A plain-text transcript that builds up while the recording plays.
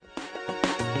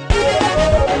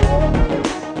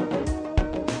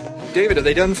David, are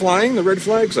they done flying? The red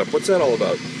flag's up. What's that all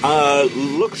about?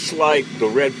 Looks like the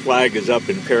red flag is up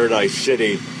in Paradise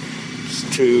City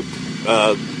to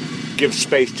give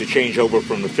space to change over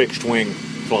from the fixed wing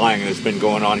flying that's been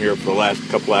going on here for the last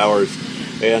couple hours,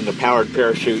 and the powered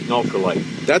parachute and ultralight.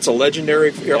 That's a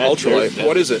legendary ultralight.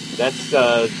 What is it? That's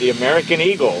the American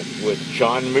Eagle with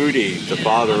John Moody, the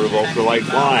father of ultralight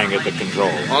flying, at the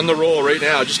control. On the roll right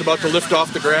now, just about to lift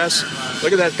off the grass.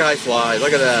 Look at that guy fly.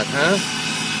 Look at that, huh?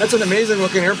 That's an amazing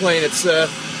looking airplane. It's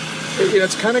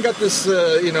it's kind of got this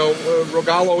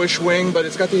Rogallo-ish wing, but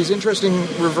it's got these interesting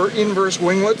inverse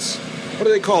winglets. What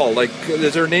are they called? Like,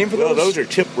 is there a name for those? Well, those are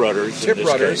tip rudders. Tip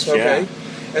rudders, case, okay.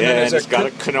 Yeah. And it's got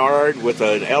a canard with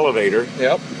an elevator.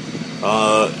 Yep.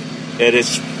 And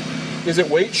it's... Is it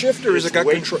weight shift or is it got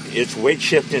control? It's weight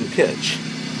shift and pitch.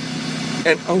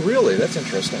 And oh, really? That's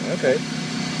interesting. Okay.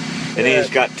 And he's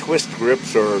got twist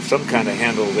grips or some kind of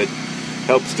handle that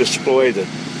helps deploy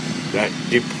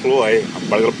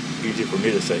easy for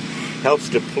me to say, helps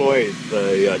deploy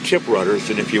the tip rudders.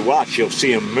 And if you watch, you'll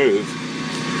see him move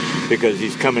because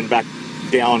he's coming back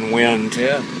downwind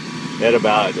at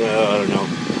about,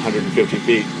 150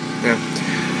 feet. Yeah.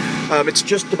 It's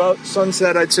just about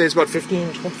sunset. I'd say it's about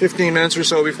 15 minutes or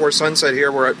so before sunset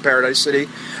here. We're at Paradise City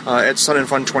at Sun and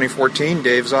Fun 2014.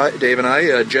 Dave and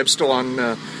I. Jeb's still on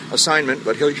assignment,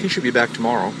 but he should be back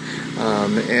tomorrow.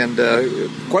 And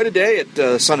quite a day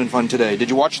at Sun and Fun today. Did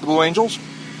you watch the Blue Angels?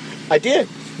 I did.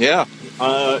 Yeah.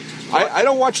 I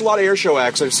don't watch a lot of air show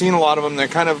acts. I've seen a lot of them. They're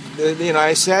kind of,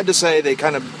 it's sad to say they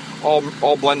kind of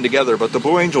all blend together, but the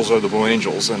Blue Angels are the Blue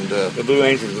Angels. And the Blue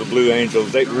Angels are the Blue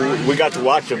Angels. We got to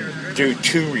watch them do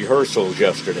 2 rehearsals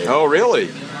yesterday. Oh, really?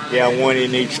 Yeah, one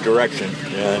in each direction.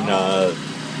 And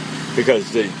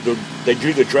because they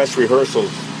do the dress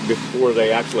rehearsals before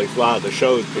they actually fly the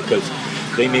shows because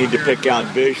they need to pick out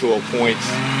visual points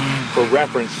for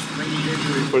reference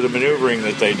for the maneuvering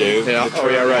that they do. Yeah. The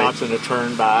turnouts and the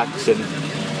turnbacks. And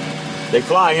they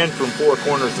fly in from 4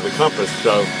 corners of the compass,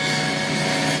 so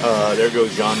there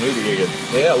goes John Moody again.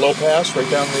 Yeah, low pass right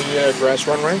down the grass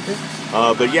runway.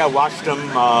 But yeah, watched them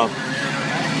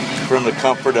from the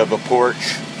comfort of a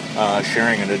porch,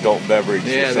 sharing an adult beverage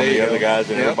with some of the other guys,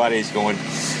 and everybody's going,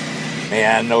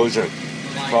 man, those are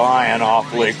flying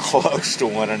awfully close to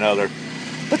one another.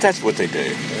 But that's what they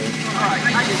do.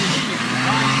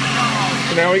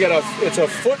 So now it's a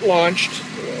foot launched.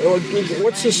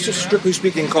 What's this, strictly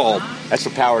speaking, called? That's a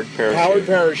powered parachute. Powered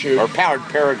parachute. Or powered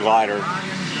paraglider.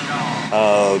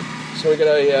 So we got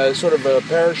a sort of a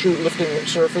parachute lifting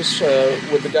surface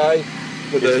with the guy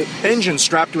with the engine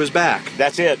strapped to his back.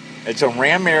 That's it. It's a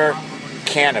Ram Air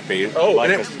canopy. Oh,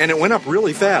 and it went up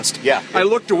really fast. Yeah. I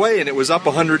looked away and it was up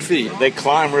 100 feet. They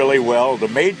climb really well. The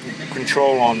main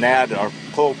control on that are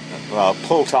pull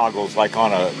toggles like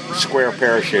on a square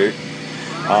parachute.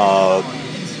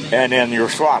 And then your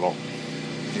throttle.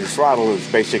 Your throttle is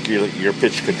basically your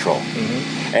pitch control.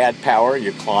 Mm-hmm. Add power,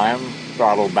 you climb,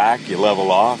 throttle back, you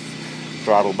level off,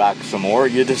 throttle back some more,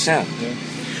 you descend. Yeah.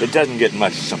 It doesn't get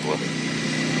much simpler.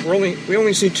 We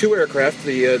only see 2 aircraft,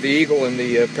 the Eagle and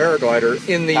the paraglider,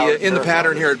 in the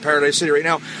pattern here at Paradise City right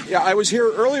now. Yeah, I was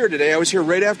here earlier today. I was here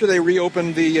right after they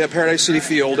reopened the Paradise City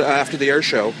field after the air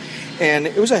show. And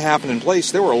it was a happening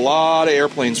place. There were a lot of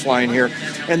airplanes flying here.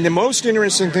 And the most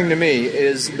interesting thing to me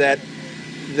is that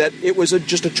it was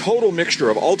just a total mixture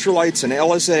of ultralights and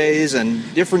LSAs and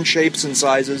different shapes and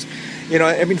sizes.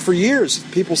 For years,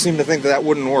 people seem to think that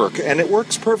wouldn't work. And it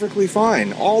works perfectly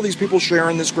fine. All these people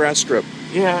sharing this grass strip.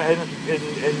 Yeah,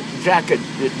 and Jack, it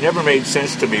never made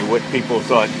sense to me what people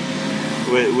thought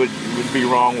would be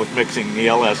wrong with mixing the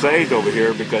LSAs over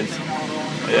here because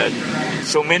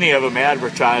so many of them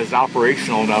advertised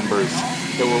operational numbers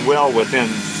that were well within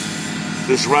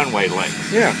this runway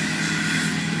length. Yeah.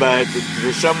 But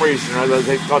for some reason or other,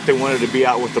 they thought they wanted to be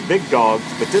out with the big dogs,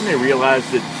 but then they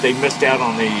realized that they missed out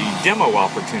on the demo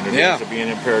opportunities of being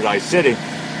in Paradise City.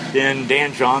 Then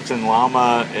Dan Johnson,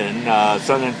 Llama, and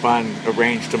Sun and Fun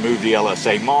arranged to move the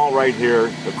LSA Mall right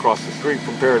here across the street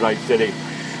from Paradise City.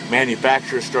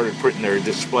 Manufacturers started putting their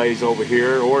displays over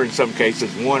here, or in some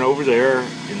cases, one over there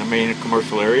in the main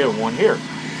commercial area and one here.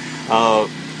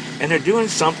 And they're doing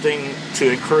something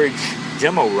to encourage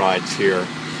demo rides here,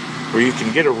 where you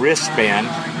can get a wristband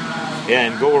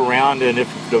and go around, and if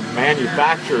the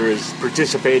manufacturer is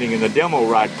participating in the demo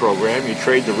ride program, you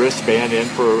trade the wristband in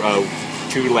for a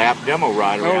 2-lap demo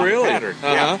ride around the pattern.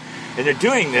 Uh-huh. Yeah. And they're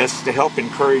doing this to help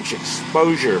encourage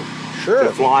exposure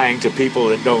to flying to people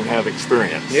that don't have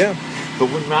experience. Yeah. But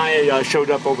when I showed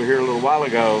up over here a little while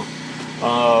ago,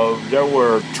 there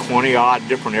were 20-odd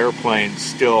different airplanes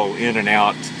still in and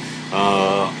out.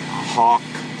 Hawk,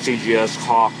 CGS,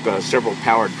 Hawk, several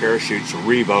powered parachutes,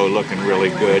 Revo looking really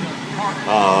good,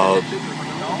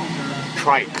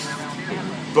 trikes,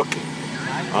 booking,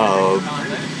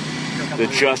 the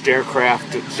Just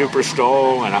Aircraft Super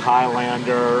Stol and a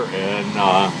Highlander, and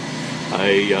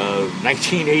a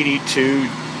 1982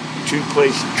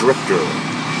 two-place Drifter,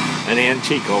 an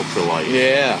antique ultralight.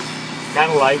 Yeah.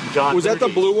 Kind of like John. Was that the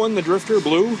blue one, the Drifter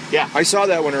blue? Yeah. I saw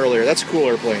that one earlier. That's a cool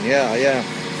airplane. Yeah.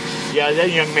 Yeah,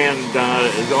 that young man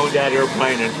has owned that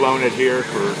airplane and flown it here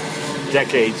for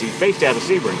decades. He's based out of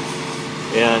Sebring.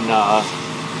 And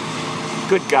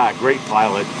good guy, great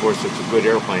pilot. Of course, it's a good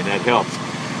airplane. That helps.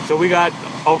 So we got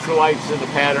ultralights in the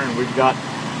pattern. We've got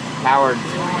powered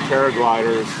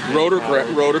paragliders.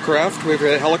 Rotorcraft. We've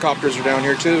had helicopters are down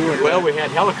here, too. Well, we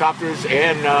had helicopters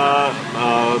and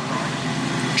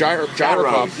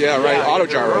gyros. Yeah, right. Auto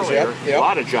gyros. Yep. A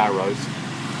lot of gyros.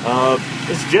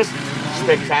 It's just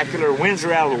spectacular. Winds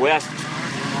are out of the west.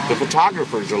 The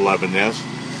photographers are loving this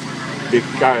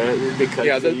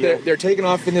because they're taking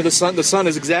off into the sun. The sun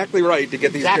is exactly right to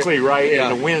get these. Exactly right,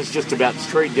 and the wind's just about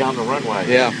straight down the runway.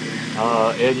 Yeah.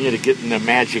 And you're getting the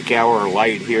magic hour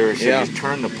light here. So you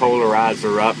turn the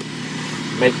polarizer up,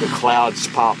 make the clouds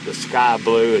pop, the sky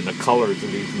blue, and the colors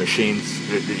of these machines.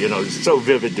 It's so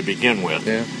vivid to begin with.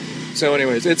 Yeah. So,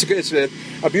 anyways, it's a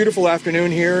beautiful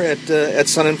afternoon here at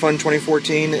Sun and Fun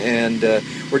 2014, and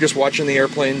we're just watching the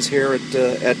airplanes here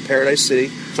at Paradise City.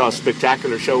 Saw a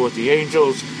spectacular show with the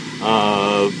Angels.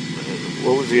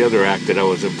 What was the other act that I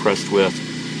was impressed with?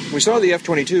 We saw the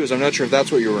F-22s. I'm not sure if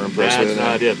that's what you were impressed with. That's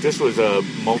not it. This was a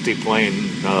multi-plane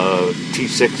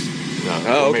T6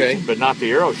 okay. But not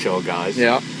the Aero Show guys.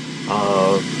 Yeah.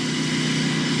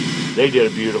 They did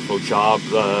a beautiful job.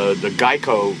 The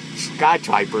Geico Sky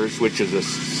Typers, which is a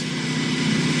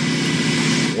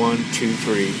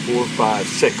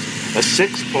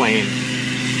 6-plane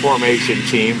formation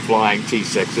team flying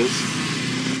T6s.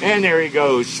 And there he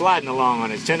goes, sliding along on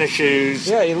his tennis shoes.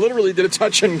 Yeah, he literally did a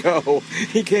touch and go.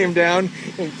 He came down,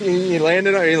 he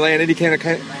landed, he kind of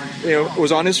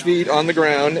was on his feet on the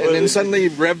ground, and then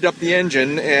suddenly revved up the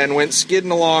engine and went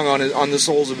skidding along on the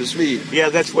soles of his feet. Yeah,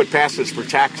 that's what passes for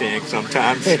taxiing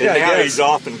sometimes. And now he's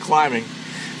off and climbing.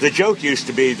 The joke used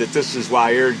to be that this is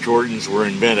why Air Jordans were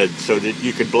invented, so that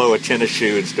you could blow a tennis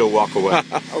shoe and still walk away.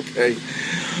 Okay.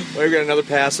 Well, we've got another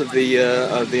pass of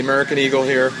the American Eagle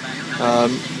here.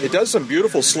 It does some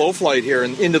beautiful slow flight here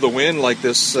and into the wind like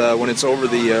this when it's over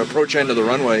the approach end of the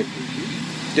runway.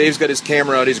 Dave's got his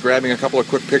camera out. He's grabbing a couple of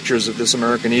quick pictures of this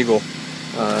American Eagle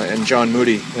and John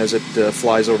Moody as it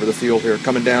flies over the field here,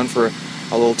 coming down for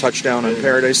a little touchdown on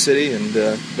Paradise City. And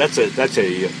that's a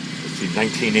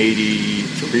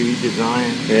 1983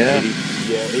 design. Yeah.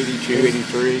 82,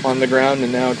 83. On the ground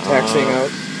and now taxiing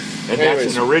out. And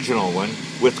that's an original one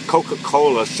with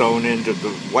Coca-Cola sewn into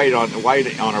the white on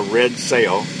a red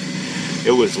sail.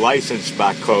 It was licensed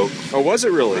by Coke. Oh, was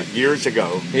it really? Years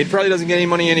ago. He probably doesn't get any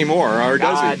money anymore, or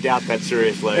does he? I doubt that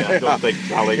seriously. I don't think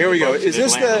probably. Here we go. Is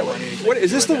this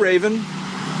the Raven?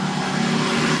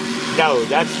 No,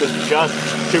 that's the Just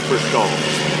Super Stol.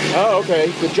 Oh,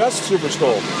 okay. The Just Super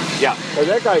Stol. Yeah. Oh,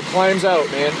 that guy climbs out,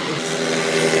 man.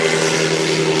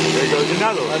 There goes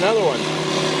another one. Another one.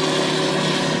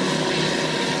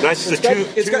 That's the two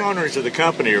owners of the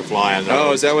company are flying, though.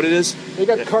 Oh, is that what it is? They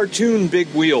got cartoon big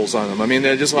wheels on them. I mean,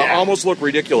 they just almost look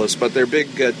ridiculous, but they're big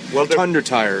Tundra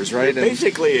tires, right? They're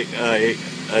basically a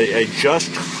Just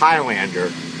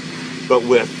Highlander, but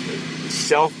with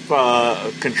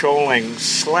self-controlling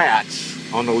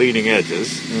slats on the leading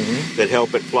edges that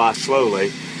help it fly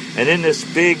slowly. And then this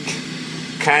big,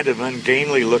 kind of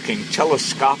ungainly-looking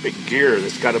telescopic gear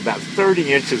that's got about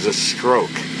 30 inches of stroke.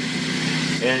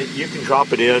 And you can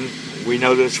drop it in. We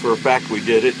know this for a fact. We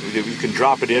did it. You can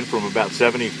drop it in from about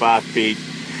 75 feet,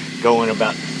 going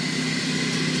about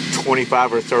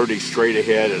 25 or 30 straight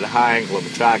ahead at a high angle of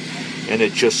attack, and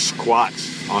it just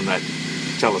squats on that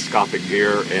telescopic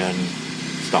gear and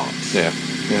stops. Yeah.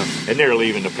 And they're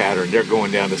leaving the pattern. They're going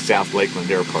down to South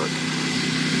Lakeland Air Park.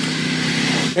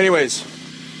 Anyways,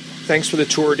 thanks for the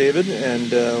tour, David,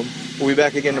 and we'll be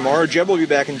back again tomorrow. Jeb will be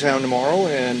back in town tomorrow,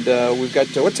 and we've got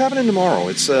what's happening tomorrow?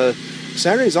 It's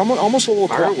Saturday's almost a little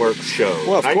fireworks show.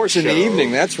 Well, of course, in the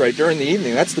evening. That's right, during the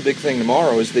evening. That's the big thing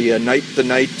tomorrow is the night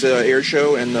air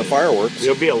show and the fireworks.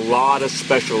 There'll be a lot of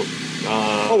special.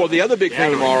 The other big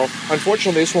thing tomorrow.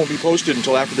 Unfortunately, this won't be posted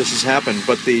until after this has happened.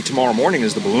 But tomorrow morning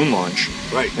is the balloon launch.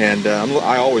 Right. And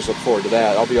I always look forward to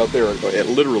that. I'll be out there at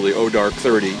literally dark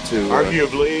 30 to.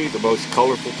 Arguably the most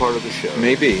colorful part of the show.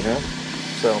 Maybe, huh?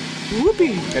 So.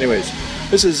 Whoopee. Anyways,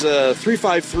 this is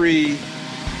 353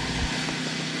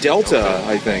 Delta,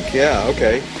 I think. Yeah,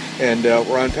 okay. And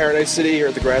we're on Paradise City here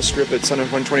at the Grass Strip at Sun and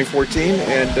Fun 2014,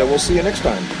 and we'll see you next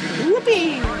time.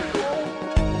 Whoopee!